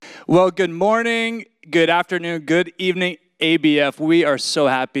Well, good morning, good afternoon, good evening, ABF. We are so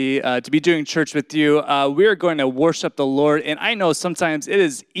happy to be doing church with you. We are going to worship the Lord, and I know sometimes it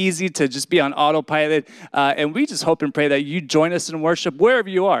is easy to just be on autopilot, and we just hope and pray that you join us in worship wherever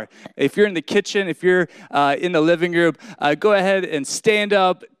you are. If you're in the kitchen, if you're in the living room, go ahead and stand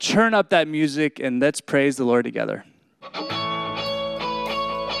up, turn up that music, and let's praise the Lord together.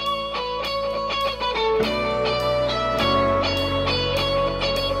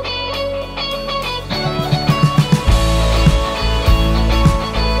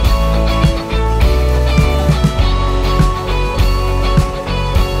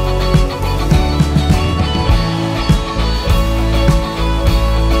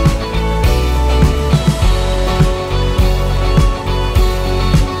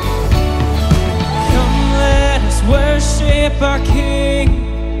 Our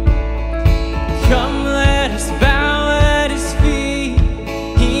King, come let us bow at His feet.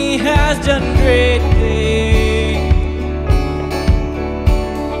 He has done great things.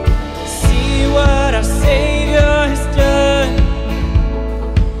 See what our Savior has done.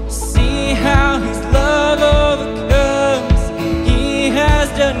 See how His love overcomes. He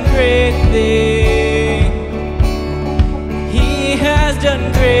has done great things. He has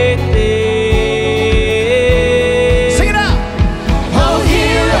done great things.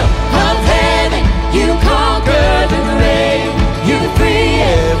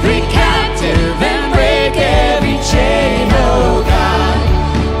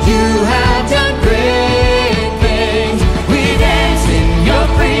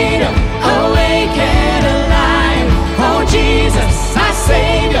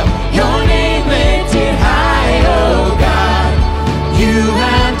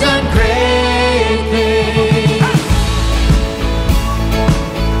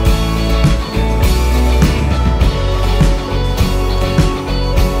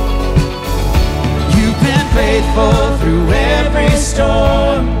 Through every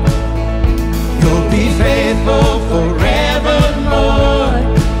storm, you'll be faithful forevermore.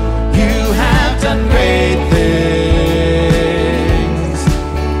 You have done great things,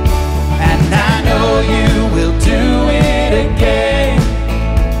 and I know you will do it again.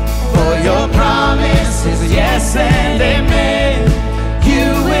 For your promise is yes and amen.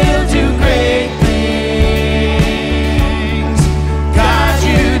 You will do great things. God,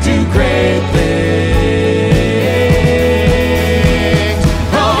 you do great things.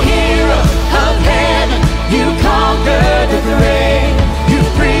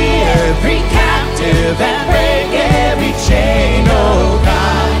 And break every chain, oh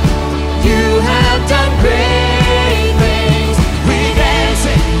God. You have done great things. We dance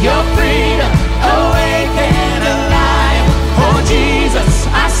in your freedom, awake and alive. Oh Jesus,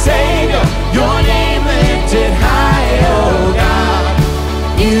 our Savior, your name lifted high, oh God.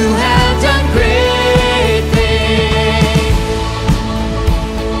 You have done great things.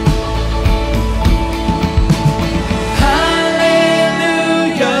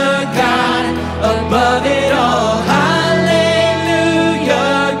 Hallelujah, God. Above it all, hallelujah,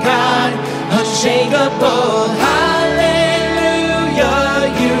 God, unshakable, hallelujah,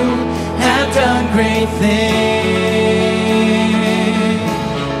 you have done great things.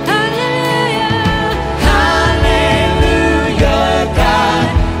 Hallelujah, hallelujah, God,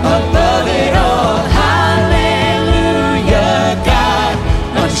 above it all, hallelujah, God,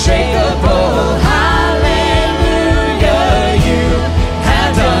 unshakable, hallelujah, you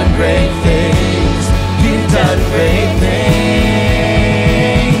have done great things. Done great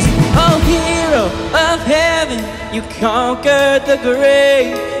things. Oh, hero of heaven, you conquered the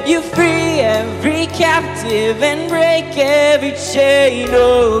grave. You free every captive and break every chain.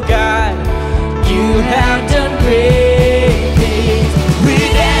 Oh God, you have done great things. We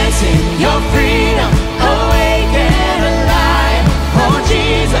dance in your freedom, awake and alive. Oh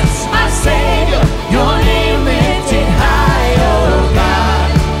Jesus, our Savior, your name lifted high. Oh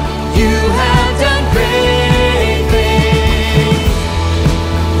God, you have done great.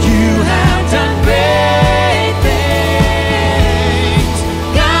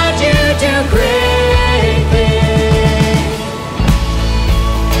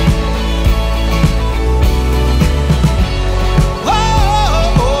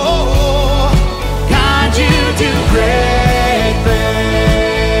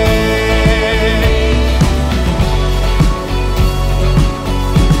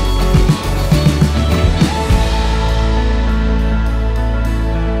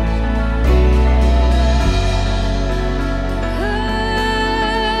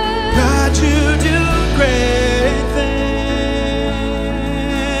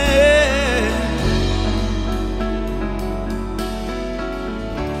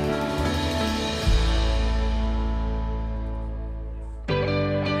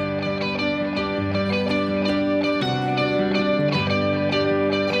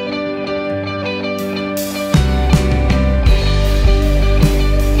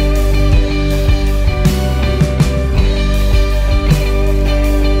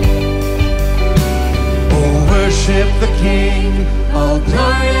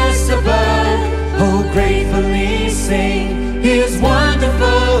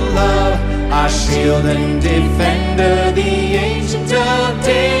 our shield and defender, the ancient of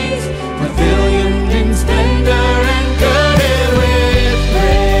days, pavilion in splendor and girded with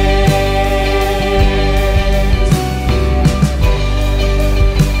praise.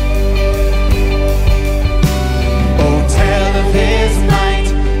 Oh, tell of his might,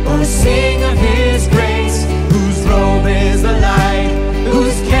 oh, sing of his grace, whose robe is the light,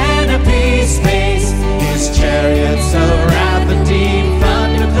 whose canopy space, his chariots of wrath and deep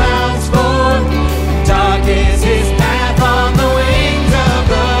thunder clouds form. Dark is his path on the wings of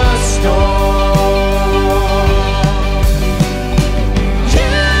the storm. You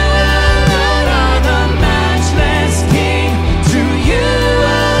alone are the matchless King. To you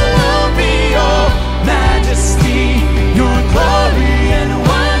alone be your majesty, your glory and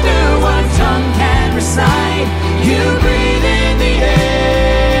wonder. What tongue can recite? You breathe in the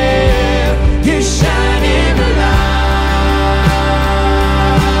air, you shine in the light.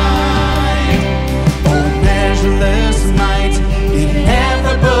 Oh, measureless might,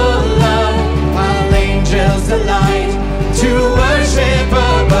 ineffable love, while angels delight to worship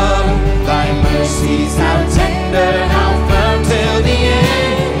above. Thy mercies how tender, how firm till the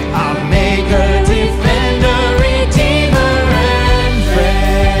end. Our maker, defender, redeemer and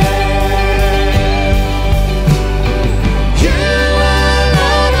friend. You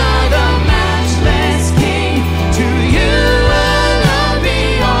alone are the matchless King. To you alone be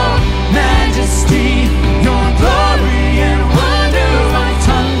your majesty, your glory and wonder. What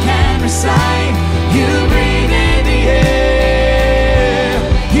tongue can recite? You breathe in the air,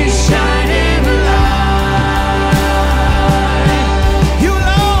 you shine in the light.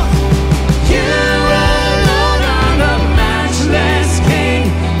 You alone are the matchless King.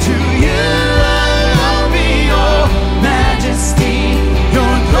 To you alone be your majesty,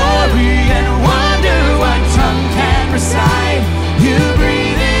 your glory and wonder. What tongue can recite? You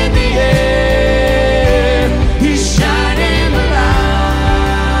breathe in the air, you shine in the light.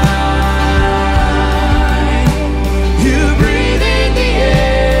 You breathe in the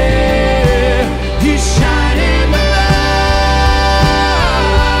air, you shine in the light.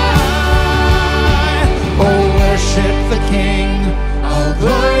 Oh, worship the King, all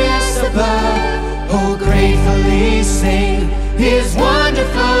glorious above. Oh, gratefully sing his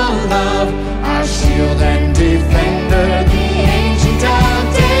wonderful love, our shield and defender, the ancient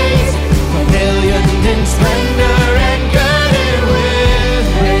of days, pavilion in splendor and girded with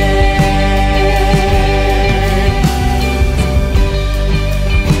praise.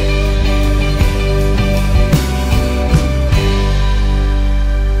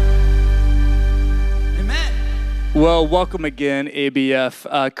 Amen. Well, welcome again,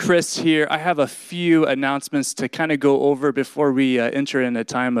 ABF. Chris here. I have a few announcements to kind of go over before we enter in a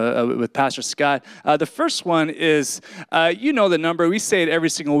time with Pastor Scott. The first one is, you know the number. We say it every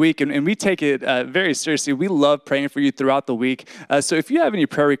single week, and we take it very seriously. We love praying for you throughout the week. So if you have any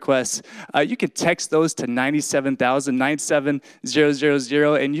prayer requests, you can text those to 97,000,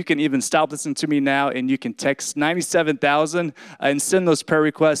 97000, and you can even stop listening to me now, and you can text 97,000 and send those prayer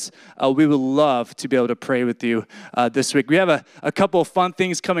requests. We would love to be able to pray with you this week. We have a couple of fun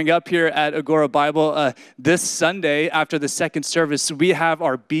things coming up here at Agora Bible. This Sunday, after the second service, we have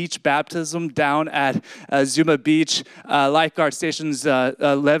our beach baptism down at Zuma Beach, lifeguard stations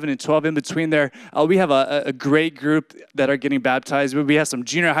 11 and 12 in between there. We have a great group that are getting baptized. We have some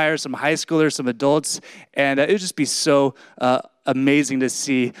junior hires, some high schoolers, some adults, and it would just be so amazing to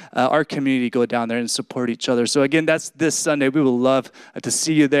see our community go down there and support each other. So again, that's this Sunday. We would love to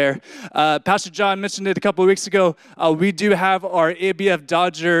see you there. Pastor John mentioned it a couple of weeks ago. We do have our ABF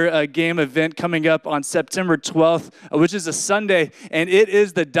Dodger game event coming up on September 12th, which is a Sunday, and it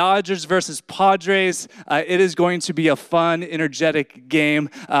is the Dodgers versus Padres. It is going to be a fun, energetic game.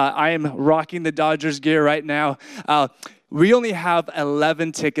 I am rocking the Dodgers gear right now. We only have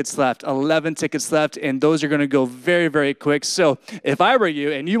 11 tickets left, and those are going to go very, very quick. So if I were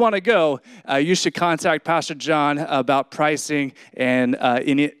you and you want to go, you should contact Pastor John about pricing and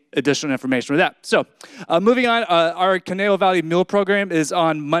any additional information with that. So moving on, our Conejo Valley Meal Program is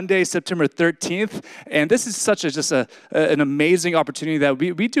on Monday, September 13th. And this is such an amazing opportunity that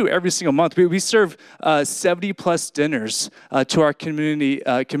we do every single month. We serve 70 plus dinners to our community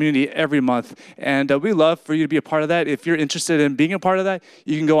every month. And we love for you to be a part of that. If you're interested in being a part of that,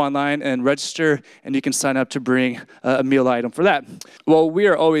 you can go online and register, and you can sign up to bring a meal item for that. Well, we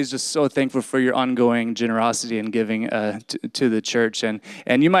are always just so thankful for your ongoing generosity and giving to the church. And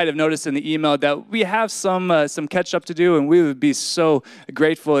you might have noticed in the email that we have some catch up to do, and we would be so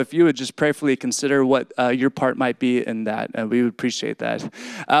grateful if you would just prayerfully consider what your part might be in that, and we would appreciate that.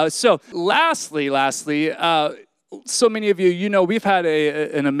 So lastly, so many of you, we've had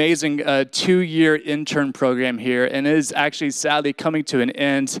an amazing 2-year intern program here, and it is actually sadly coming to an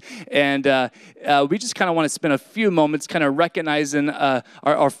end. And we just kind of want to spend a few moments kind of recognizing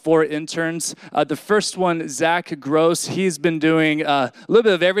our 4 interns. The first one, Zach Gross, he's been doing a little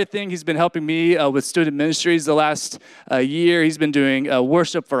bit of everything. He's been helping me with student ministries the last year. He's been doing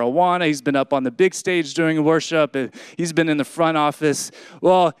worship for Awana. He's been up on the big stage doing worship. He's been in the front office.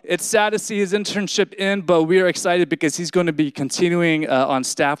 Well, it's sad to see his internship end, but we are excited because he's going to be continuing on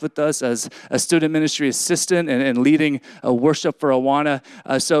staff with us as a student ministry assistant and leading worship for Awana.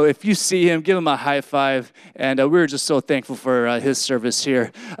 So if you see him, give him a high five. And we're just so thankful for his service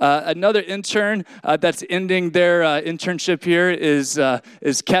here. Another intern that's ending their internship here is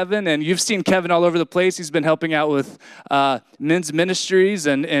Kevin. And you've seen Kevin all over the place. He's been helping out with men's ministries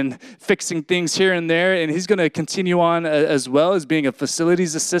and fixing things here and there. And he's going to continue on as well as being a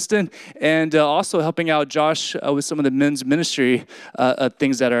facilities assistant and also helping out Josh with some of the men's ministry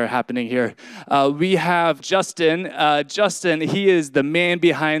things that are happening here. We have Justin. Justin, he is the man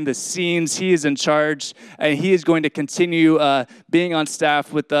behind the scenes. He is in charge, and he is going to continue being on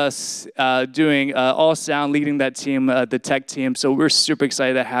staff with us, doing all sound, leading that team, the tech team. So we're super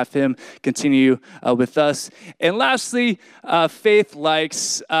excited to have him continue with us. And lastly, Faith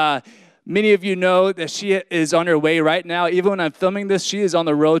Likes. Many of you know that she is on her way right now. Even when I'm filming this, she is on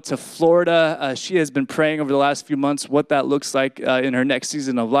the road to Florida. She has been praying over the last few months what that looks like in her next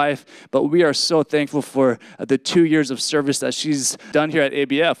season of life. But we are so thankful for the 2 years of service that she's done here at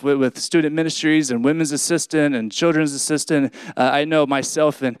ABF with student ministries and women's assistant and children's assistant. I know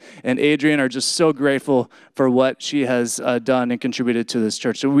myself and Adrian are just so grateful for what she has done and contributed to this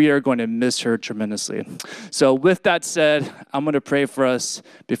church. So we are going to miss her tremendously. So with that said, I'm going to pray for us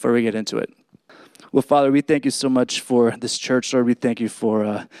before we get into it. Well, Father, we thank you so much for this church, Lord. We thank you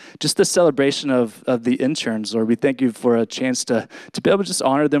for just the celebration of the interns, Lord. We thank you for a chance to be able to just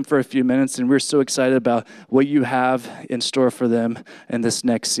honor them for a few minutes, and we're so excited about what you have in store for them in this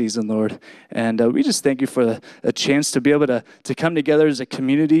next season, Lord. And we just thank you for a chance to be able to come together as a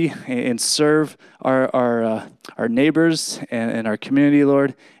community and serve our neighbors and our community,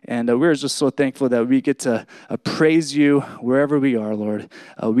 Lord. And we're just so thankful that we get to praise you wherever we are, Lord.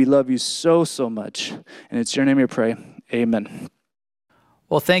 We love you so, so much. And it's your name we pray. Amen.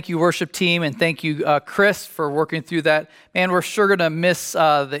 Well, thank you, worship team, and thank you, Chris, for working through that. Man, we're sure going to miss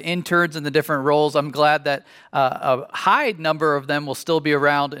the interns and the different roles. I'm glad that a high number of them will still be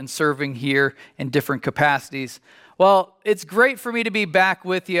around and serving here in different capacities. Well, it's great for me to be back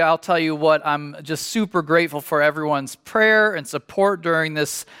with you. I'll tell you what, I'm just super grateful for everyone's prayer and support during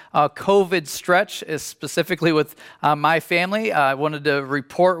this COVID stretch, specifically with my family. I wanted to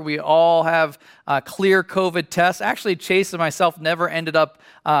report we all have clear COVID tests. Actually, Chase and myself never ended up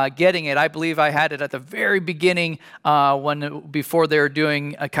getting it. I believe I had it at the very beginning before they were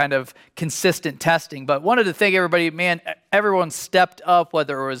doing a kind of consistent testing. But wanted to thank everybody. Man, everyone stepped up,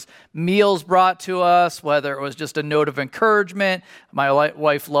 whether it was meals brought to us, whether it was just a note of encouragement. My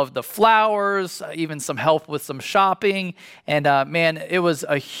wife loved the flowers, even some help with some shopping. And man, it was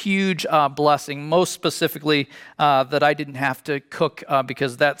a huge blessing, most specifically that I didn't have to cook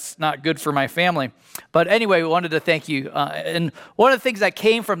because that's not good for my family. But anyway, we wanted to thank you. And one of the things that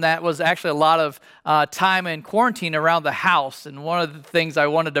came from that was actually a lot of time in quarantine around the house. And one of the things I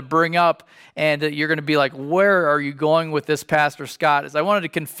wanted to bring up, and you're going to be like, where are you going with this, Pastor Scott? Is I wanted to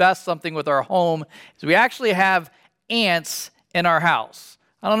confess something with our home. Is we actually have ants in our house.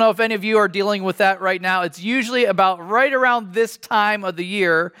 I don't know if any of you are dealing with that right now. It's usually about right around this time of the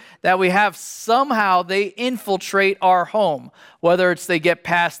year that we have somehow they infiltrate our home. Whether it's they get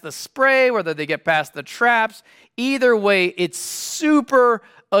past the spray, whether they get past the traps. Either way, it's super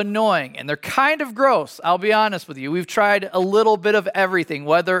annoying, and they're kind of gross. I'll be honest with you. We've tried a little bit of everything,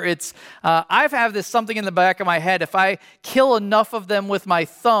 whether it's, I've had this something in the back of my head. If I kill enough of them with my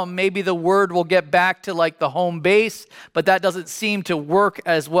thumb, maybe the word will get back to like the home base, but that doesn't seem to work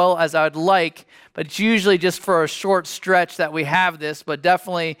as well as I'd like. But it's usually just for a short stretch that we have this, but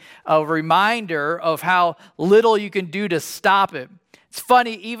definitely a reminder of how little you can do to stop it. It's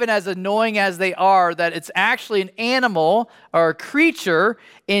funny, even as annoying as they are, that it's actually an animal or a creature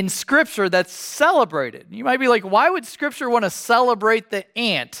in Scripture that's celebrated. You might be like, why would Scripture want to celebrate the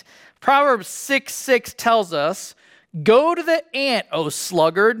ant? Proverbs 6:6 tells us, "Go to the ant, O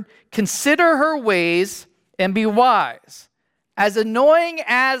sluggard, consider her ways and be wise. As annoying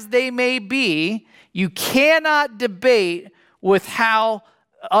as they may be, you cannot debate with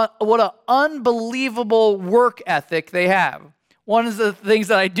what an unbelievable work ethic they have." One of the things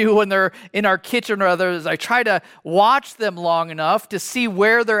that I do when they're in our kitchen or other is I try to watch them long enough to see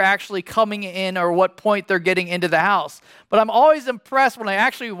where they're actually coming in or what point they're getting into the house. But I'm always impressed when I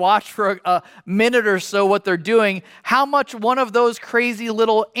actually watch for a minute or so what they're doing, how much one of those crazy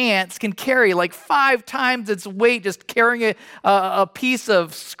little ants can carry, like 5 times its weight, just carrying a piece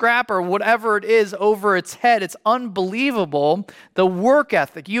of scrap or whatever it is over its head. It's unbelievable, the work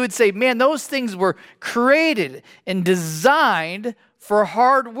ethic. You would say, man, those things were created and designed for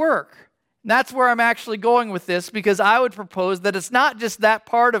hard work. And that's where I'm actually going with this, because I would propose that it's not just that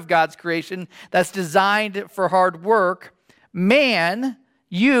part of God's creation that's designed for hard work. Man,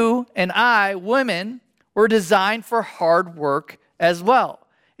 you and I, women, were designed for hard work as well.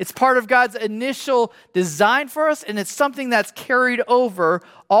 It's part of God's initial design for us, and it's something that's carried over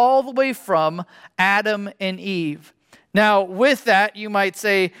all the way from Adam and Eve. Now, with that, you might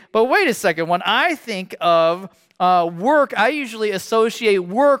say, but wait a second, when I think of work, I usually associate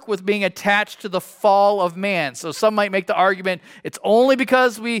work with being attached to the fall of man. So some might make the argument, it's only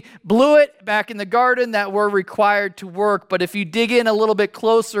because we blew it back in the garden that we're required to work. But if you dig in a little bit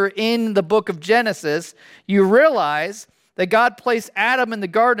closer in the book of Genesis, you realize that God placed Adam in the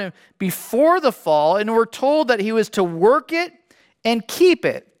garden before the fall, and we're told that he was to work it and keep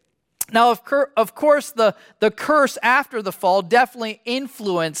it. Now, of course, the curse after the fall definitely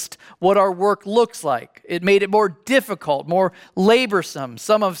influenced what our work looks like. It made it more difficult, more laborsome.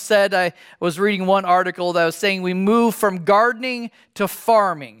 Some have said, I was reading one article that was saying we move from gardening to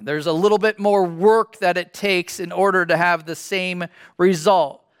farming. There's a little bit more work that it takes in order to have the same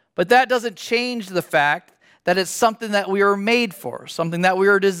result. But that doesn't change the fact that it's something that we are made for, something that we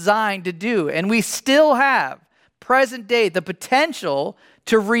are designed to do. And we still have, present day, the potential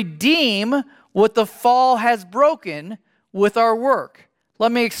to redeem what the fall has broken with our work.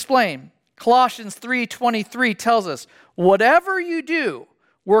 Let me explain. Colossians 3:23 tells us, whatever you do,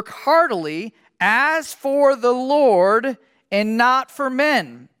 work heartily as for the Lord and not for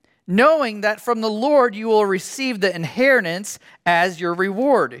men, knowing that from the Lord you will receive the inheritance as your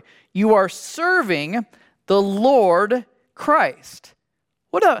reward. You are serving the Lord Christ.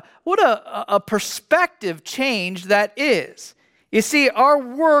 What a perspective change that is. You see, our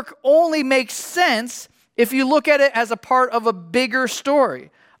work only makes sense if you look at it as a part of a bigger story.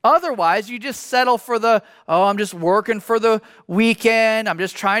 Otherwise, you just settle for I'm just working for the weekend, I'm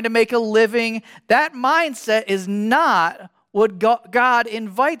just trying to make a living. That mindset is not what God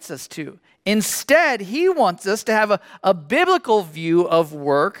invites us to. Instead, he wants us to have a biblical view of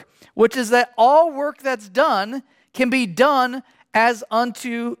work, which is that all work that's done can be done as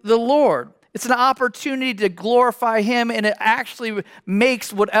unto the Lord. It's an opportunity to glorify him, and it actually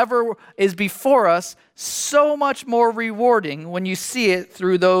makes whatever is before us so much more rewarding when you see it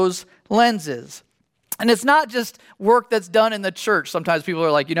through those lenses. And it's not just work that's done in the church. Sometimes people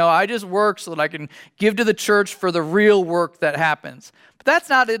are like, I just work so that I can give to the church for the real work that happens. But that's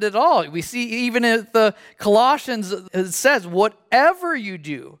not it at all. We see even in the Colossians, it says, whatever you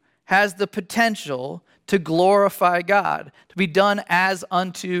do has the potential to glorify God, to be done as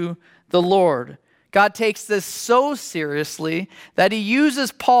unto the Lord. God takes this so seriously that he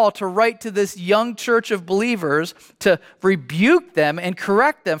uses Paul to write to this young church of believers to rebuke them and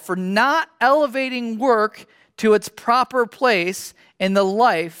correct them for not elevating work to its proper place in the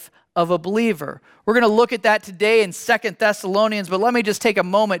life of a believer. We're going to look at that today in 2 Thessalonians, but let me just take a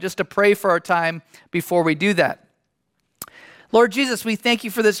moment just to pray for our time before we do that. Lord Jesus, we thank you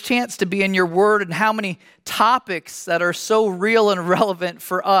for this chance to be in your word and how many topics that are so real and relevant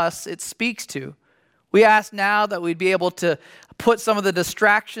for us it speaks to. We ask now that we'd be able to put some of the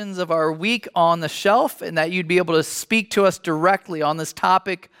distractions of our week on the shelf and that you'd be able to speak to us directly on this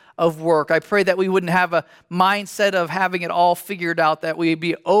topic of work. I pray that we wouldn't have a mindset of having it all figured out, that we'd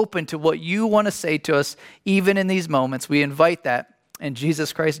be open to what you want to say to us even in these moments. We invite that in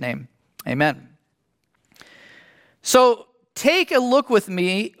Jesus Christ's name. Amen. So, take a look with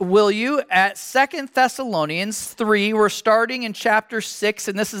me, will you, at 2 Thessalonians 3. We're starting in chapter 6,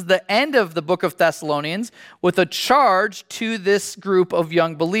 and this is the end of the book of Thessalonians with a charge to this group of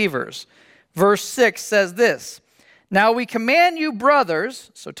young believers. Verse 6 says this, "Now we command you, brothers,"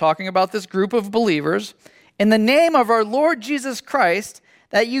 so talking about this group of believers, "in the name of our Lord Jesus Christ,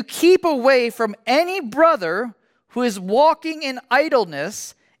 that you keep away from any brother who is walking in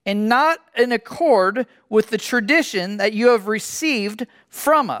idleness and not in accord with the tradition that you have received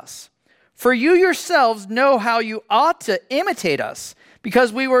from us. For you yourselves know how you ought to imitate us,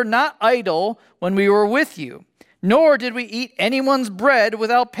 because we were not idle when we were with you, nor did we eat anyone's bread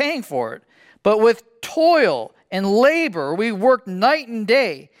without paying for it. But with toil and labor we worked night and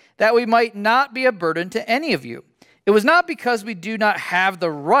day, that we might not be a burden to any of you. It was not because we do not have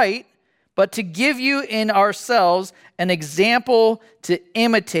the right, but to give you in ourselves an example to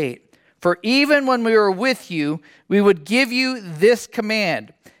imitate. For even when we were with you, we would give you this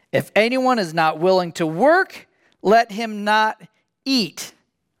command: if anyone is not willing to work, let him not eat.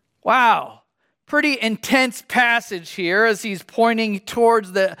 Wow, pretty intense passage here as he's pointing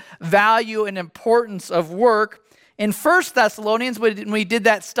towards the value and importance of work. In 1 Thessalonians, when we did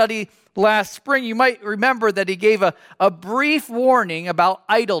that study last spring, you might remember that he gave a brief warning about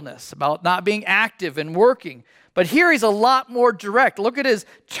idleness, about not being active and working. But here he's a lot more direct. Look at his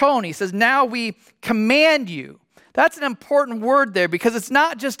tone. He says, now we command you. That's an important word there because it's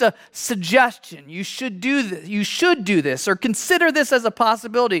not just a suggestion. You should do this. You should do this or consider this as a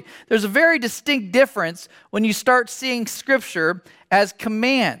possibility. There's a very distinct difference when you start seeing Scripture as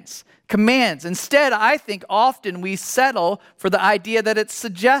commands. Instead, I think often we settle for the idea that it's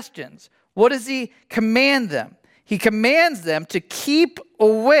suggestions. What does he command them? He commands them to keep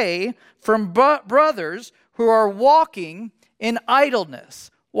away from brothers who are walking in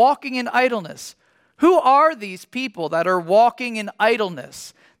idleness. Walking in idleness. Who are these people that are walking in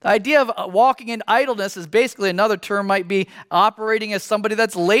idleness? The idea of walking in idleness is basically, another term might be operating as somebody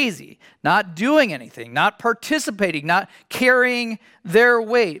that's lazy, not doing anything, not participating, not carrying their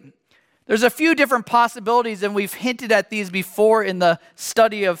weight. There's a few different possibilities, and we've hinted at these before in the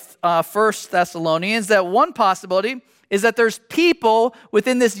study of 1 Thessalonians, that one possibility is that there's people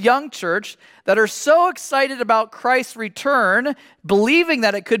within this young church that are so excited about Christ's return, believing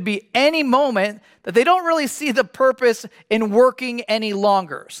that it could be any moment, that they don't really see the purpose in working any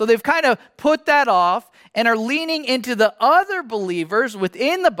longer. So they've kind of put that off and are leaning into the other believers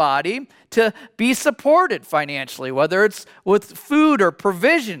within the body to be supported financially, whether it's with food or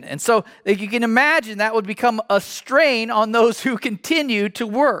provision. And so you can imagine that would become a strain on those who continue to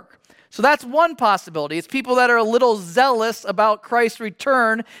work. So that's one possibility. It's people that are a little zealous about Christ's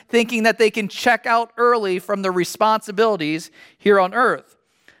return, thinking that they can check out early from their responsibilities here on earth.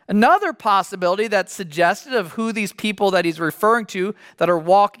 Another possibility that's suggested of who these people that he's referring to that are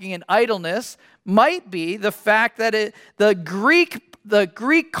walking in idleness might be the fact that the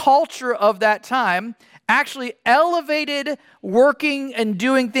Greek culture of that time actually elevated working and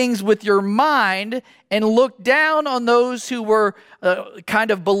doing things with your mind and looked down on those who were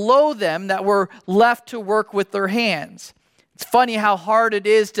kind of below them that were left to work with their hands. It's funny how hard it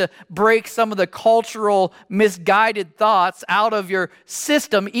is to break some of the cultural misguided thoughts out of your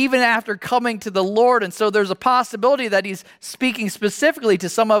system even after coming to the Lord. And so there's a possibility that he's speaking specifically to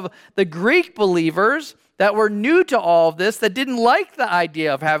some of the Greek believers that were new to all of this, that didn't like the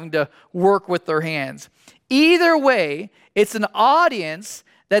idea of having to work with their hands. Either way, it's an audience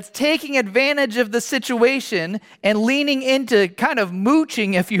that's taking advantage of the situation and leaning into kind of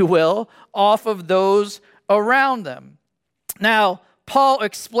mooching, if you will, off of those around them. Now, Paul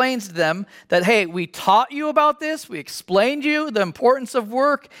explains to them that, hey, we taught you about this, we explained you the importance of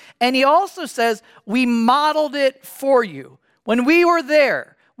work, and he also says, we modeled it for you. When we were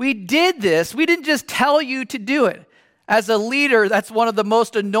there, we did this, we didn't just tell you to do it. As a leader, that's one of the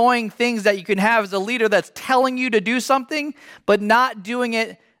most annoying things that you can have as a leader that's telling you to do something, but not doing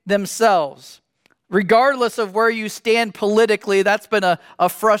it themselves. Regardless of where you stand politically, that's been a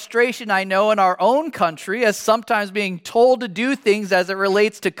frustration, I know, in our own country, as sometimes being told to do things as it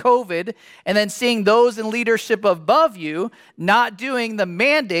relates to COVID, and then seeing those in leadership above you not doing the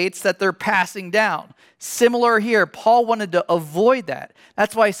mandates that they're passing down. Similar here, Paul wanted to avoid that.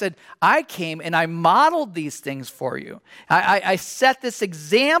 That's why he said, I came and I modeled these things for you. I set this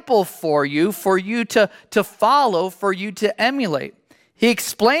example for you to follow, for you to emulate. He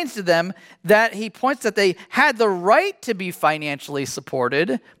explains to them that he points that they had the right to be financially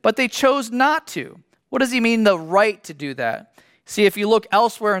supported, but they chose not to. What does he mean, the right to do that? See, if you look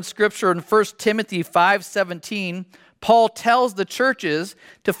elsewhere in Scripture in 1 Timothy 5:17, Paul tells the churches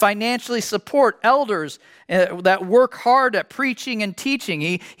to financially support elders that work hard at preaching and teaching.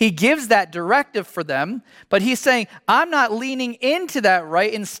 He gives that directive for them, but he's saying, I'm not leaning into that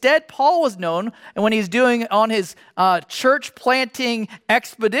right. Instead, Paul was known, and when he's doing on his church planting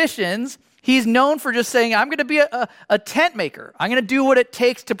expeditions, he's known for just saying, I'm going to be a tent maker. I'm going to do what it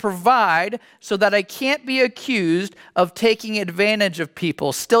takes to provide so that I can't be accused of taking advantage of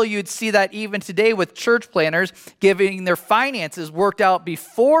people. Still, you'd see that even today with church planners giving their finances worked out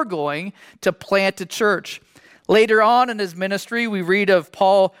before going to plant a church. Later on in his ministry, we read of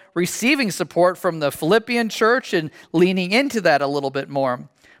Paul receiving support from the Philippian church and leaning into that a little bit more.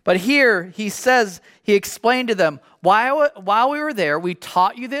 But here he says, he explained to them, while we were there, we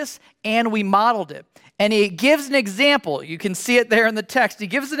taught you this and we modeled it. And he gives an example. You can see it there in the text. He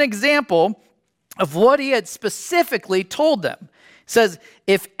gives an example of what he had specifically told them. He says,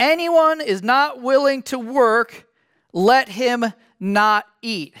 if anyone is not willing to work, let him not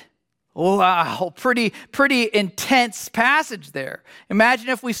eat. Wow, pretty intense passage there. Imagine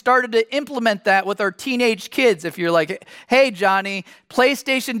if we started to implement that with our teenage kids. If you're like, hey, Johnny,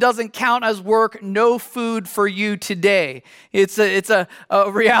 PlayStation doesn't count as work, no food for you today. It's a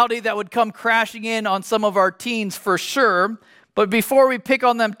reality that would come crashing in on some of our teens for sure. But before we pick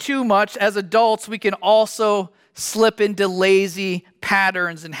on them too much, as adults, we can also slip into lazy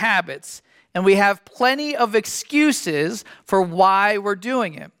patterns and habits. And we have plenty of excuses for why we're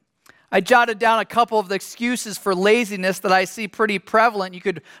doing it. I jotted down a couple of the excuses for laziness that I see pretty prevalent. You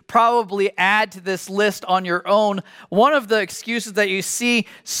could probably add to this list on your own. One of the excuses that you see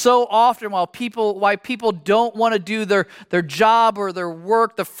so often why people don't want to do their job or their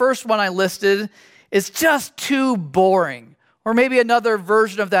work, the first one I listed is just too boring. Or maybe another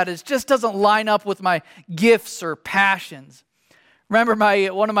version of that is just doesn't line up with my gifts or passions. Remember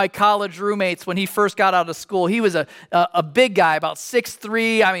one of my college roommates when he first got out of school. He was a big guy, about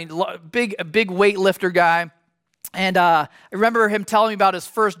 6'3", a big weightlifter guy. And I remember him telling me about his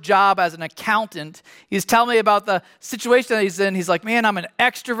first job as an accountant. He was telling me about the situation that he's in. He's like, man, I'm an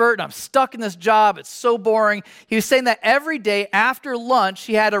extrovert and I'm stuck in this job. It's so boring. He was saying that every day after lunch,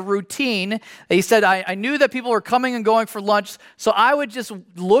 he had a routine. He said, I knew that people were coming and going for lunch, so I would just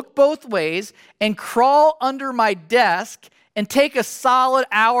look both ways and crawl under my desk and take a solid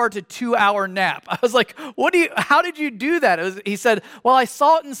hour to 2 hour nap. I was like, how did you do that? He said, well, I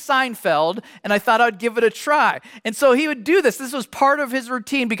saw it in Seinfeld and I thought I'd give it a try. And so he would do this. This was part of his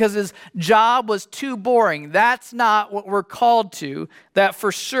routine because his job was too boring. That's not what we're called to. That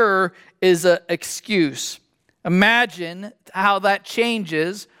for sure is an excuse. Imagine how that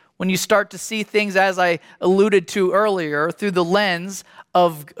changes when you start to see things, as I alluded to earlier, through the lens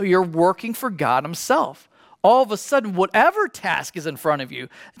of you're working for God himself. All of a sudden, whatever task is in front of you,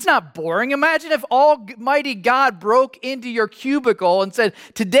 it's not boring. Imagine if Almighty God broke into your cubicle and said,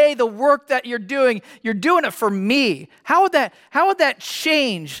 today, the work that you're doing it for me. How would that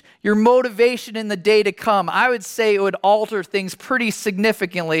change your motivation in the day to come? I would say it would alter things pretty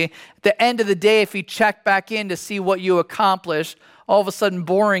significantly. At the end of the day, if you check back in to see what you accomplished, all of a sudden,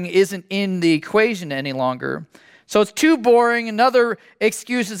 boring isn't in the equation any longer. So it's too boring. Another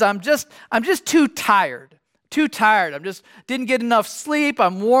excuse is I'm just too tired. Too tired. Didn't get enough sleep.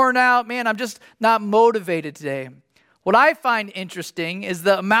 I'm worn out. Man, I'm just not motivated today. What I find interesting is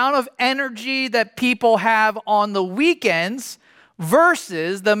the amount of energy that people have on the weekends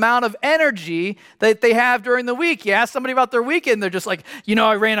versus the amount of energy that they have during the week. You ask somebody about their weekend, they're just like,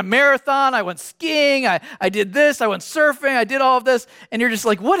 I ran a marathon, I went skiing, I did this, I went surfing, I did all of this. And you're just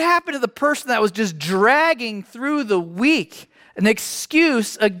like, what happened to the person that was just dragging through the week? An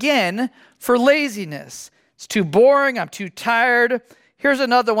excuse, again, for laziness. It's too boring, I'm too tired. Here's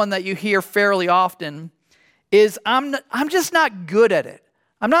another one that you hear fairly often is I'm just not good at it.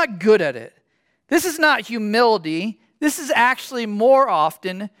 I'm not good at it. This is not humility. This is actually more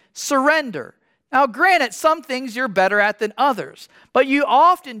often surrender. Now, granted, some things you're better at than others, but you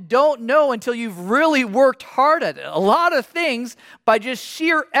often don't know until you've really worked hard at it. A lot of things, by just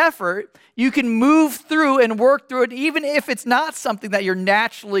sheer effort, you can move through and work through it, even if it's not something that you're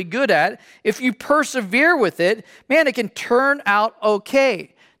naturally good at. If you persevere with it, man, it can turn out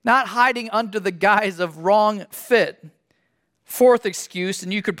okay, not hiding under the guise of wrong fit. Fourth excuse,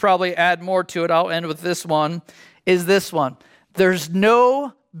 and you could probably add more to it, I'll end with this one, is this one. There's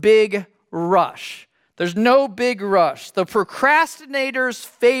no big rush. There's no big rush. The procrastinator's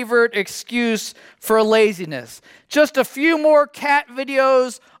favorite excuse for laziness. Just a few more cat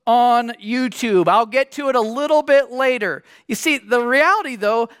videos on YouTube. I'll get to it a little bit later. You see, the reality,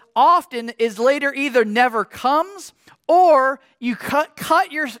 though, often is later either never comes or you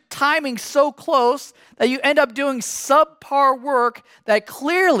cut your timing so close that you end up doing subpar work that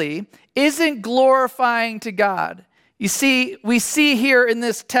clearly isn't glorifying to God. You see, we see here in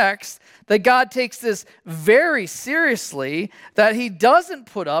this text that God takes this very seriously, that he doesn't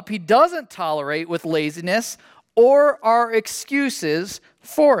tolerate with laziness or our excuses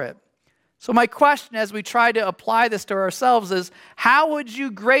for it. So my question as we try to apply this to ourselves is, how would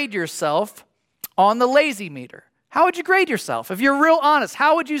you grade yourself on the lazy meter? How would you grade yourself? If you're real honest,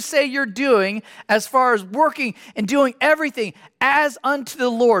 how would you say you're doing as far as working and doing everything as unto the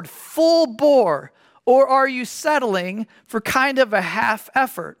Lord, full bore? Or are you settling for kind of a half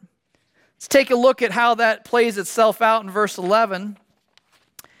effort? Let's take a look at how that plays itself out in verse 11.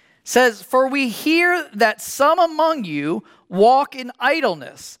 It says, for we hear that some among you walk in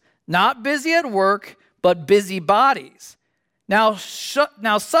idleness, not busy at work, but busy bodies. Now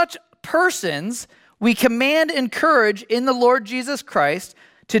such persons we command and encourage in the Lord Jesus Christ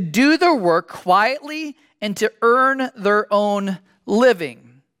to do their work quietly and to earn their own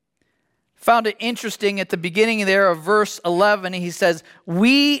living. Found it interesting at the beginning there of verse 11, he says,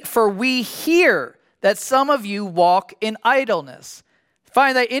 we hear that some of you walk in idleness.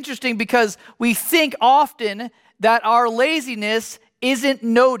 Find that interesting because we think often that our laziness isn't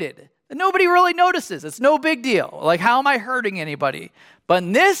noted. Nobody really notices. It's no big deal. Like, how am I hurting anybody? But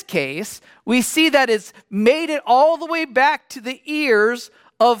in this case, we see that it's made it all the way back to the ears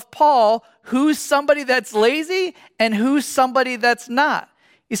of Paul, who's somebody that's lazy and who's somebody that's not.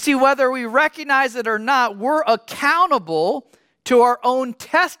 You see, whether we recognize it or not, we're accountable to our own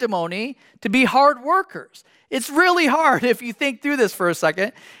testimony to be hard workers. It's really hard, if you think through this for a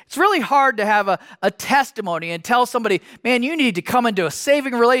second, it's really hard to have a testimony and tell somebody, man, you need to come into a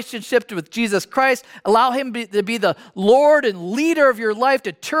saving relationship with Jesus Christ, allow him to be the Lord and leader of your life,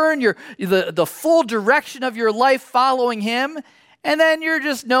 to turn the full direction of your life following him, and then you're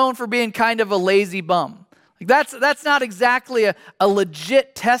just known for being kind of a lazy bum. That's not exactly a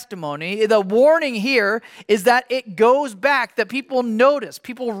legit testimony. The warning here is that it goes back, that people notice,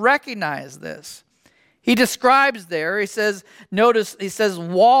 people recognize this. He describes there, he says,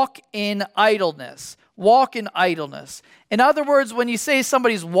 walk in idleness. Walk in idleness. In other words, when you say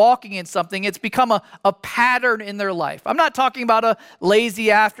somebody's walking in something, it's become a pattern in their life. I'm not talking about a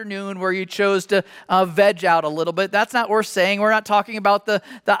lazy afternoon where you chose to veg out a little bit. That's not what we're saying. We're not talking about the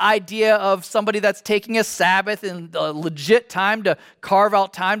idea of somebody that's taking a Sabbath and a legit time to carve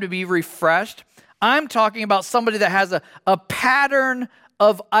out time to be refreshed. I'm talking about somebody that has a pattern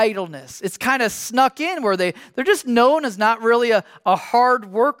of idleness. It's kind of snuck in where they're just known as not really a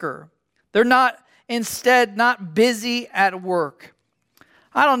hard worker. They're not busy at work.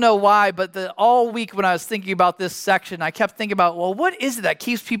 I don't know why, but all week when I was thinking about this section, I kept thinking about, well, what is it that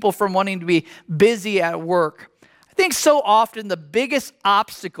keeps people from wanting to be busy at work? I think so often the biggest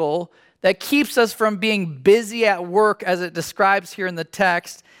obstacle that keeps us from being busy at work, as it describes here in the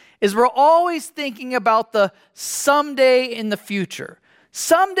text, is we're always thinking about the someday in the future.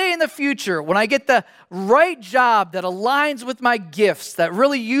 Someday in the future, when I get the right job that aligns with my gifts, that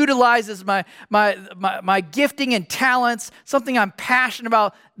really utilizes my gifting and talents, something I'm passionate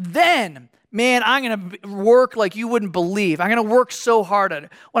about, then, man, I'm going to work like you wouldn't believe. I'm going to work so hard at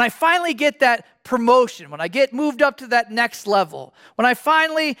it. When I finally get that promotion, when I get moved up to that next level, when I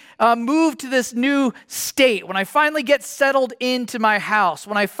finally move to this new state, when I finally get settled into my house,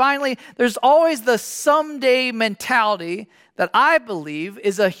 there's always the someday mentality that I believe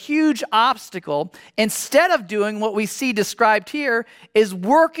is a huge obstacle. Instead of doing what we see described here, is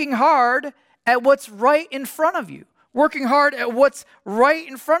working hard at what's right in front of you. Working hard at what's right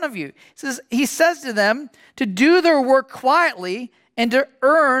in front of you. He says to them to do their work quietly and to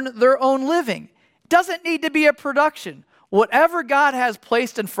earn their own living. It doesn't need to be a production. Whatever God has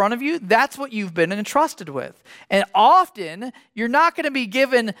placed in front of you, that's what you've been entrusted with. And often, you're not going to be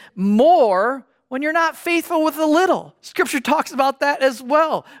given more when you're not faithful with a little. Scripture talks about that as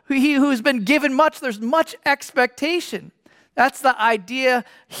well. He who's been given much, there's much expectation. That's the idea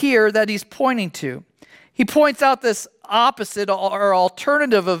here that he's pointing to. He points out this opposite or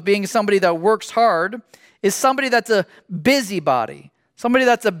alternative of being somebody that works hard is somebody that's a busybody. Somebody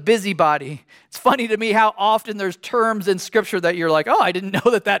that's a busybody. It's funny to me how often there's terms in Scripture that you're like, oh, I didn't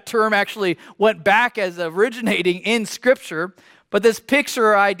know that term actually went back as originating in Scripture. But this picture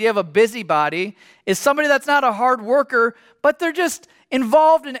or idea of a busybody is somebody that's not a hard worker, but they're just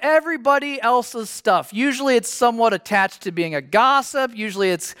involved in everybody else's stuff. Usually it's somewhat attached to being a gossip. Usually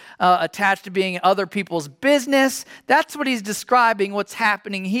it's attached to being other people's business. That's what he's describing, what's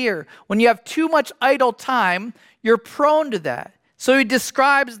happening here. When you have too much idle time, you're prone to that. So he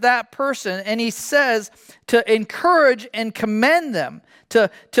describes that person and he says to encourage and commend them, to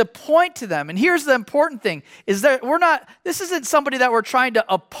point to them. And here's the important thing, is that this isn't somebody that we're trying to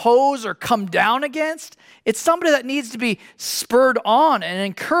oppose or come down against. It's somebody that needs to be spurred on and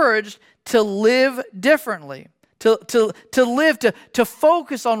encouraged to live differently, to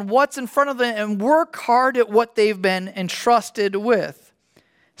focus on what's in front of them and work hard at what they've been entrusted with.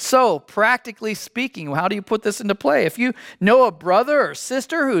 So, practically speaking, how do you put this into play? If you know a brother or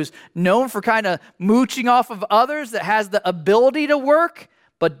sister who's known for kind of mooching off of others, that has the ability to work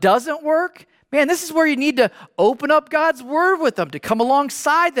but doesn't work, man, this is where you need to open up God's word with them, to come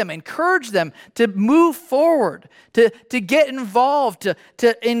alongside them, encourage them to move forward, to get involved,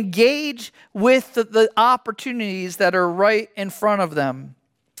 to engage with the opportunities that are right in front of them.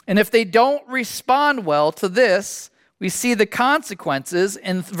 And if they don't respond well to this, we see the consequences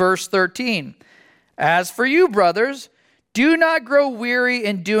in verse 13. As for you, brothers, Do not grow weary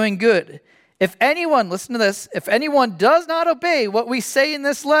in doing good. If anyone, listen to this, if anyone does not obey what we say in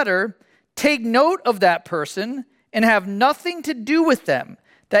this letter, take note of that person and have nothing to do with them,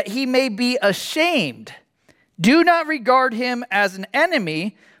 that he may be ashamed. Do not regard him as an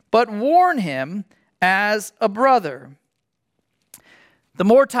enemy, but warn him as a brother. The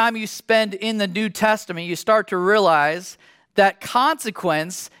more time you spend in the New Testament, you start to realize that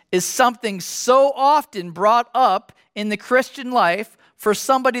consequence is something so often brought up in the Christian life for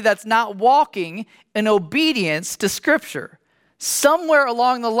somebody that's not walking in obedience to Scripture. Somewhere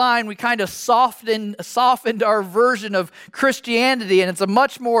along the line, we kind of softened our version of Christianity, and it's a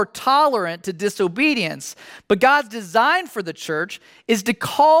much more tolerant to disobedience. But God's design for the church is to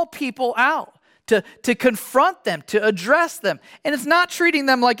call people out, to confront them, to address them. And it's not treating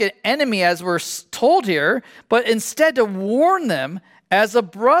them like an enemy, as we're told here, but instead to warn them as a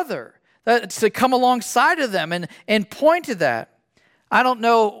brother, to come alongside of them and point to that. I don't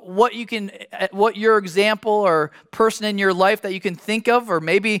know what your example or person in your life that you can think of, or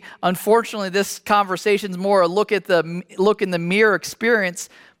maybe, unfortunately, this conversation is more a look in the mirror experience,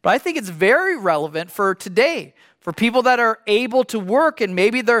 but I think it's very relevant for today, for people that are able to work and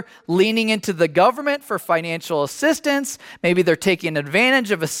maybe they're leaning into the government for financial assistance, maybe they're taking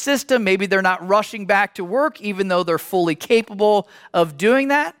advantage of a system, maybe they're not rushing back to work even though they're fully capable of doing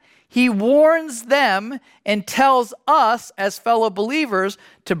that. He warns them and tells us as fellow believers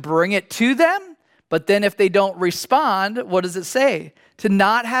to bring it to them, but then if they don't respond, what does it say? To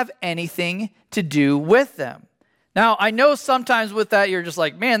not have anything to do with them. Now, I know sometimes with that, you're just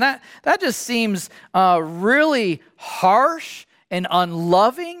like, man, that just seems really harsh and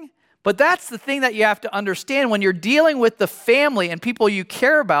unloving. But that's the thing that you have to understand. When you're dealing with the family and people you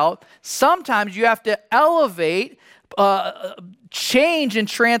care about, sometimes you have to elevate change and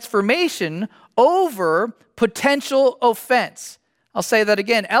transformation over potential offense. I'll say that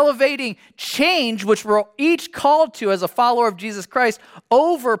again. Elevating change, which we're each called to as a follower of Jesus Christ,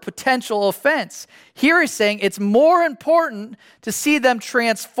 over potential offense. Here he's saying it's more important to see them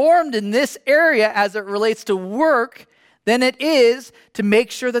transformed in this area as it relates to work than it is to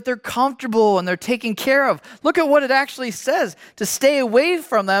make sure that they're comfortable and they're taken care of. Look at what it actually says, to stay away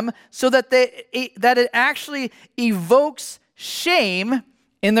from them so that it actually evokes shame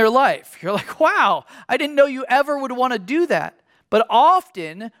in their life. You're like, wow, I didn't know you ever would want to do that. But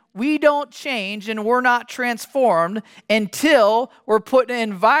often, we don't change and we're not transformed until we're put in an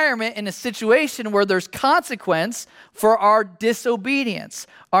environment, in a situation where there's consequence for our disobedience,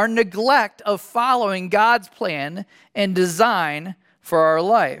 our neglect of following God's plan and design for our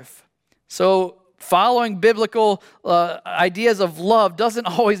life. So following biblical ideas of love doesn't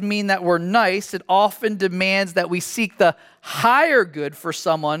always mean that we're nice. It often demands that we seek the higher good for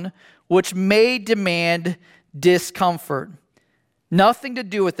someone, which may demand discomfort. Nothing to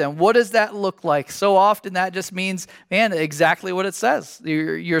do with them. What does that look like? So often that just means, man, exactly what it says.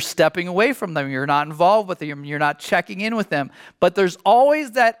 You're stepping away from them. You're not involved with them. You're not checking in with them. But there's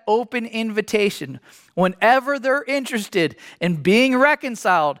always that open invitation. Whenever they're interested in being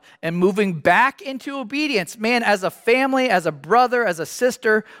reconciled and moving back into obedience, man, as a family, as a brother, as a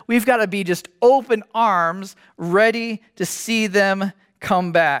sister, we've got to be just open arms, ready to see them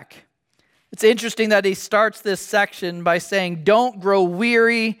come back. It's interesting that he starts this section by saying, don't grow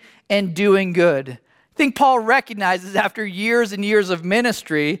weary in doing good. I think Paul recognizes after years and years of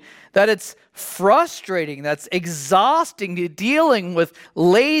ministry that it's frustrating, that's exhausting to dealing with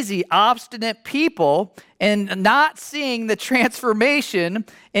lazy, obstinate people and not seeing the transformation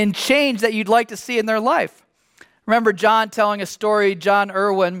and change that you'd like to see in their life. Remember John telling a story, John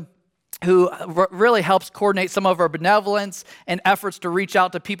Irwin, who really helps coordinate some of our benevolence and efforts to reach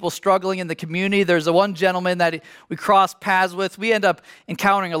out to people struggling in the community. There's one gentleman that we cross paths with. We end up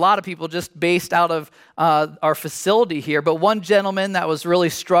encountering a lot of people just based out of our facility here. But one gentleman that was really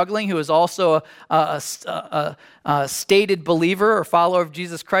struggling, who is also a stated believer or follower of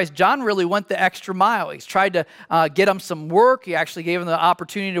Jesus Christ, John really went the extra mile. He's tried to get him some work. He actually gave him the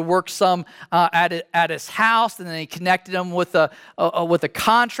opportunity to work some at his house, and then he connected him with a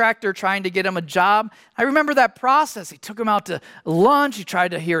contractor trying to get him a job. I remember that process. He took him out to lunch. He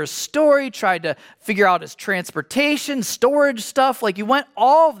tried to hear his story, tried to figure out his transportation, storage stuff. Like, he went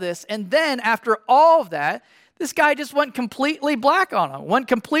all of this, and then after all of that, this guy just went completely black on him, went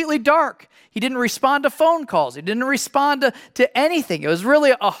completely dark. He didn't respond to phone calls. He didn't respond to anything. It was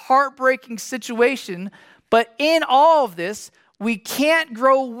really a heartbreaking situation. But in all of this, we can't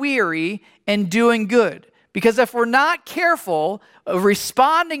grow weary in doing good. Because if we're not careful,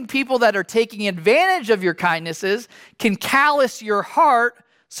 responding people that are taking advantage of your kindnesses can callous your heart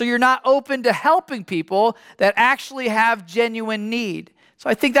So you're not open to helping people that actually have genuine need. So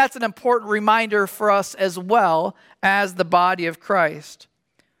I think that's an important reminder for us as well as the body of Christ.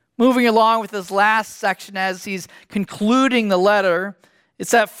 Moving along with this last section as he's concluding the letter,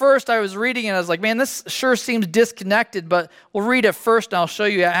 it's at first I was reading and I was like, man, this sure seems disconnected, but we'll read it first and I'll show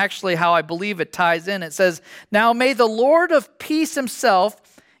you actually how I believe it ties in. It says, now may the Lord of peace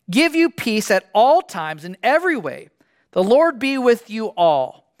himself give you peace at all times in every way. The Lord be with you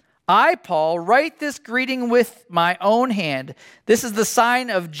all. I, Paul, write this greeting with my own hand. This is the sign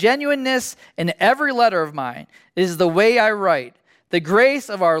of genuineness in every letter of mine. It is the way I write. The grace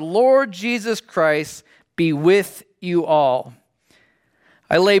of our Lord Jesus Christ be with you all.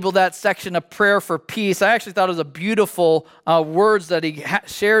 I labeled that section a prayer for peace. I actually thought it was a beautiful words that he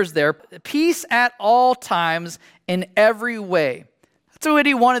shares there. Peace at all times in every way. That's what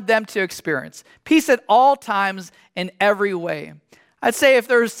he wanted them to experience. Peace at all times in every way. I'd say if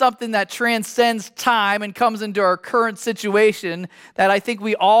there's something that transcends time and comes into our current situation that I think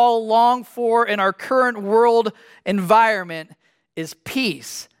we all long for in our current world environment is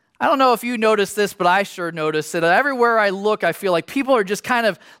peace. I don't know if you notice this, but I sure notice it. Everywhere I look, I feel like people are just kind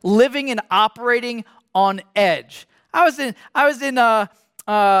of living and operating on edge. I was in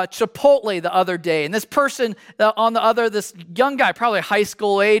Chipotle the other day, and this person this young guy, probably high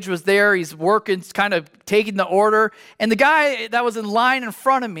school age, was there. He's working, kind of taking the order, and the guy that was in line in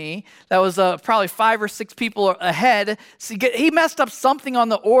front of me, that was probably 5 or 6 people ahead, so he messed up something on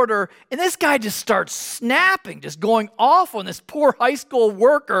the order, and this guy just starts snapping, just going off on this poor high school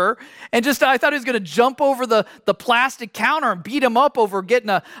worker, and I thought he was going to jump over the plastic counter and beat him up over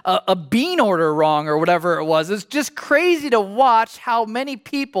getting a bean order wrong or whatever it was. It's just crazy to watch how many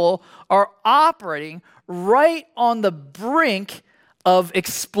people are operating right on the brink of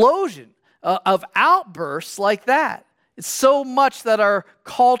explosion, of outbursts like that. It's so much that our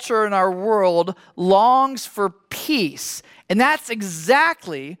culture and our world longs for peace. And that's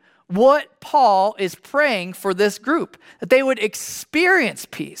exactly what Paul is praying for this group, that they would experience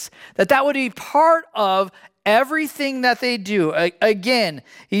peace, that would be part of everything that they do. Again,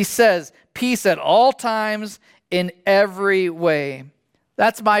 he says, peace at all times in every way.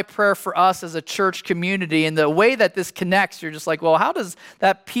 That's my prayer for us as a church community. And the way that this connects, you're just like, well, how does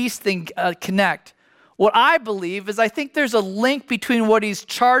that peace thing connect? What I believe is I think there's a link between what he's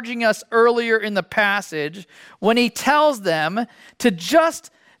charging us earlier in the passage when he tells them to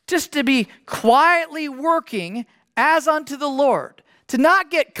just to be quietly working as unto the Lord, to not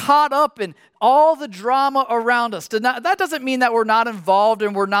get caught up in all the drama around us. That doesn't mean that we're not involved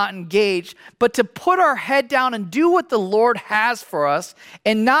and we're not engaged, but to put our head down and do what the Lord has for us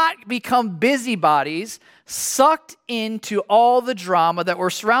and not become busybodies sucked into all the drama that we're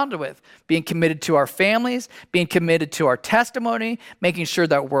surrounded with. Being committed to our families, being committed to our testimony, making sure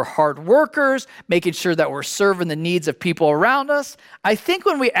that we're hard workers, making sure that we're serving the needs of people around us. I think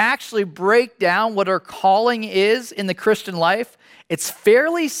when we actually break down what our calling is in the Christian life, it's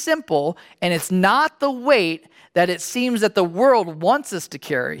fairly simple, and it's not the weight that it seems that the world wants us to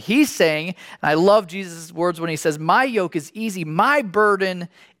carry. He's saying, and I love Jesus' words when he says, my yoke is easy, my burden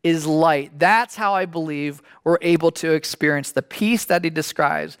is light. That's how I believe we're able to experience the peace that he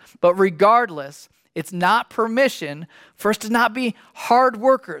describes. But regardless, it's not permission for us to not be hard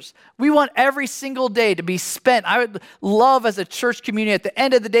workers. We want every single day to be spent. I would love as a church community, at the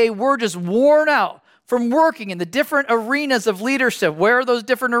end of the day, we're just worn out from working in the different arenas of leadership. Where are those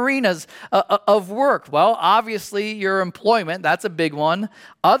different arenas of work? Well, obviously your employment, that's a big one.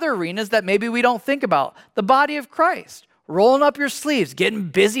 Other arenas that maybe we don't think about, the body of Christ. Rolling up your sleeves, getting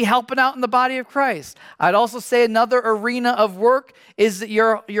busy helping out in the body of Christ. I'd also say another arena of work is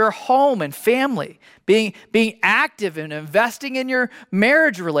your home and family. Being active and investing in your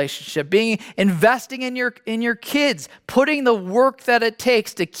marriage relationship, investing in your kids, putting the work that it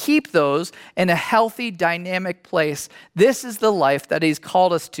takes to keep those in a healthy, dynamic place. This is the life that he's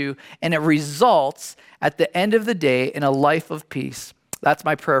called us to, and it results at the end of the day in a life of peace. That's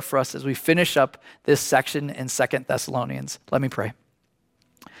my prayer for us as we finish up this section in 2 Thessalonians. Let me pray.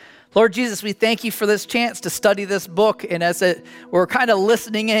 Lord Jesus, we thank you for this chance to study this book. And we're kind of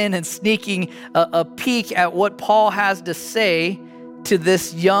listening in and sneaking a peek at what Paul has to say to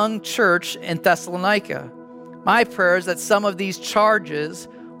this young church in Thessalonica. My prayer is that some of these charges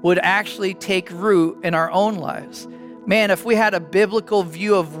would actually take root in our own lives. Man, if we had a biblical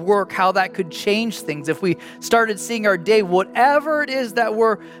view of work, how that could change things, if we started seeing our day, whatever it is that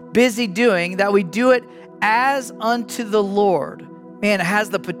we're busy doing, that we do it as unto the Lord. man, it has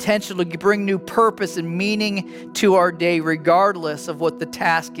the potential to bring new purpose and meaning to our day, regardless of what the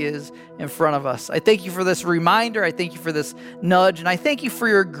task is in front of us. I thank you for this reminder. I thank you for this nudge. And I thank you for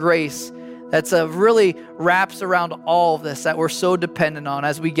your grace that's really wraps around all of this that we're so dependent on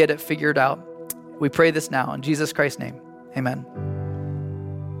as we get it figured out. We pray this now in Jesus Christ's name. Amen.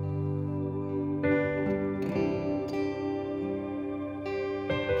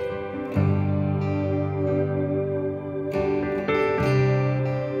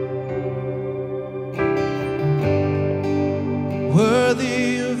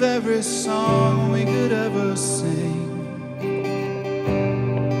 Worthy of every song we could ever sing,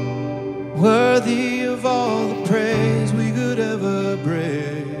 worthy of all the praise we could ever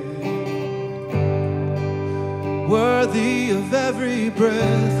bring, worthy of every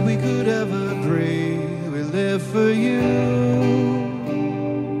breath we could ever breathe. We live for you.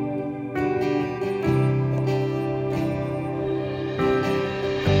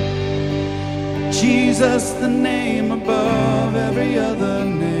 Jesus, the name above every other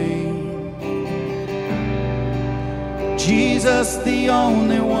name. Jesus, the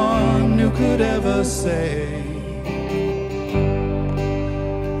only one who could ever save.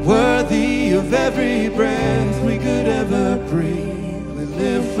 Worthy of every breath we could ever breathe. We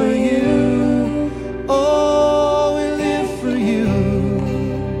live for you. Oh, we live for you.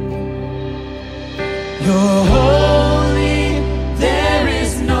 You're holy, there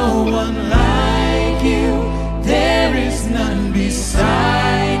is no one like you. There is none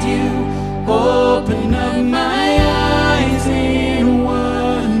beside you. Open up my eyes in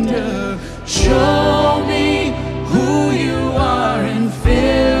wonder. Show me who you are and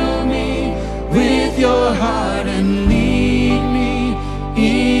fill me with your heart and lead me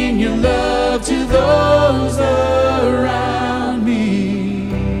in your love to those around me.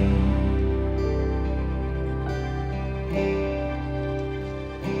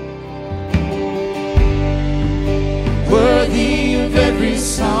 Worthy of every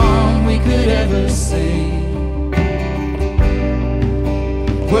song we could ever sing,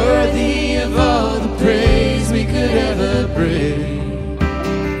 worthy of all the praise we could ever bring,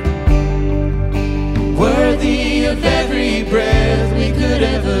 worthy of every breath we could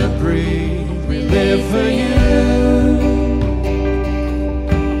ever breathe. We live for you.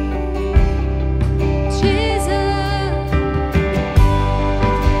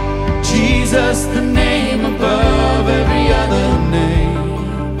 Jesus, the name above every other name.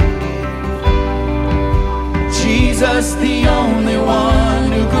 Jesus, the only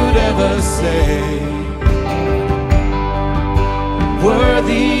one who could ever save.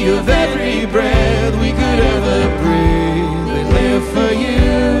 Worthy of every breath we could ever breathe. We live for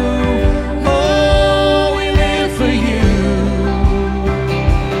you. Oh, we live for you.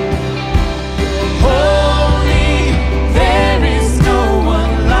 Holy, there is no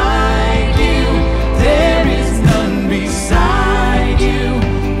one like you. There is none beside you.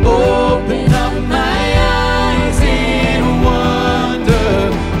 Open up my eyes in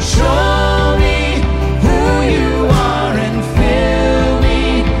wonder. Show me who you are and fill me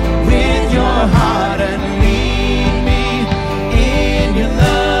with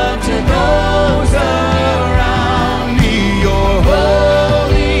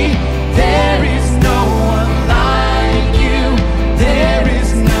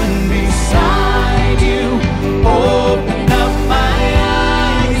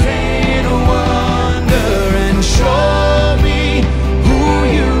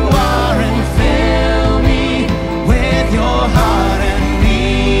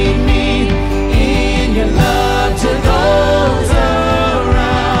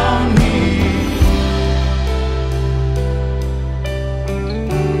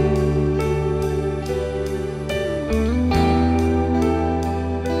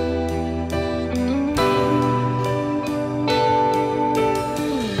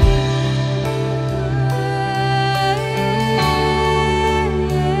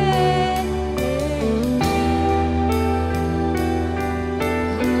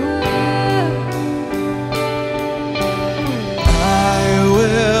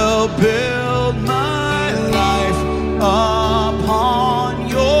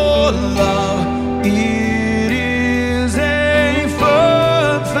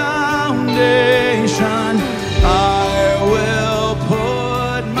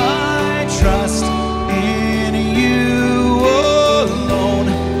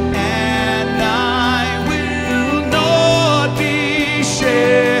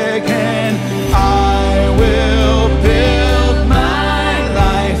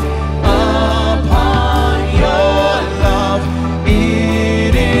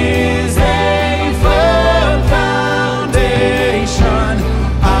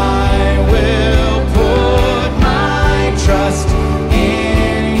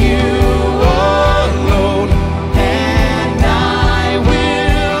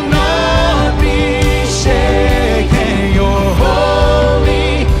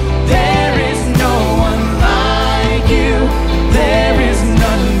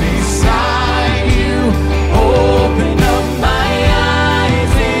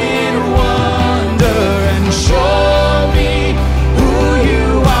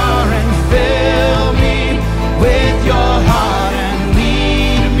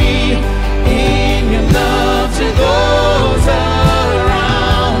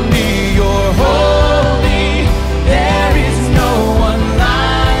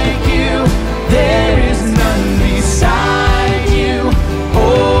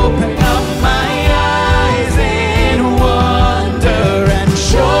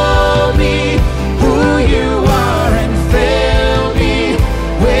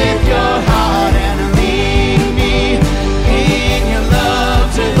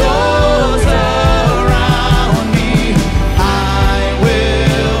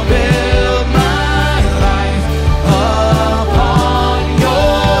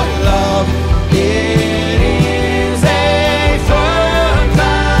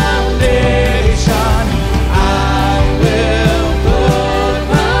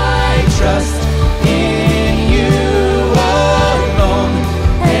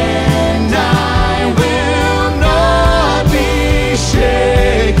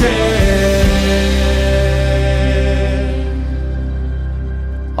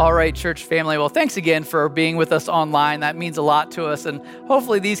right, church family. Well, thanks again for being with us online. That means a lot to us. And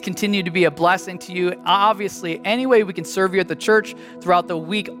hopefully these continue to be a blessing to you. Obviously, any way we can serve you at the church throughout the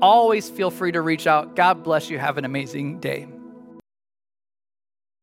week, always feel free to reach out. God bless you. Have an amazing day.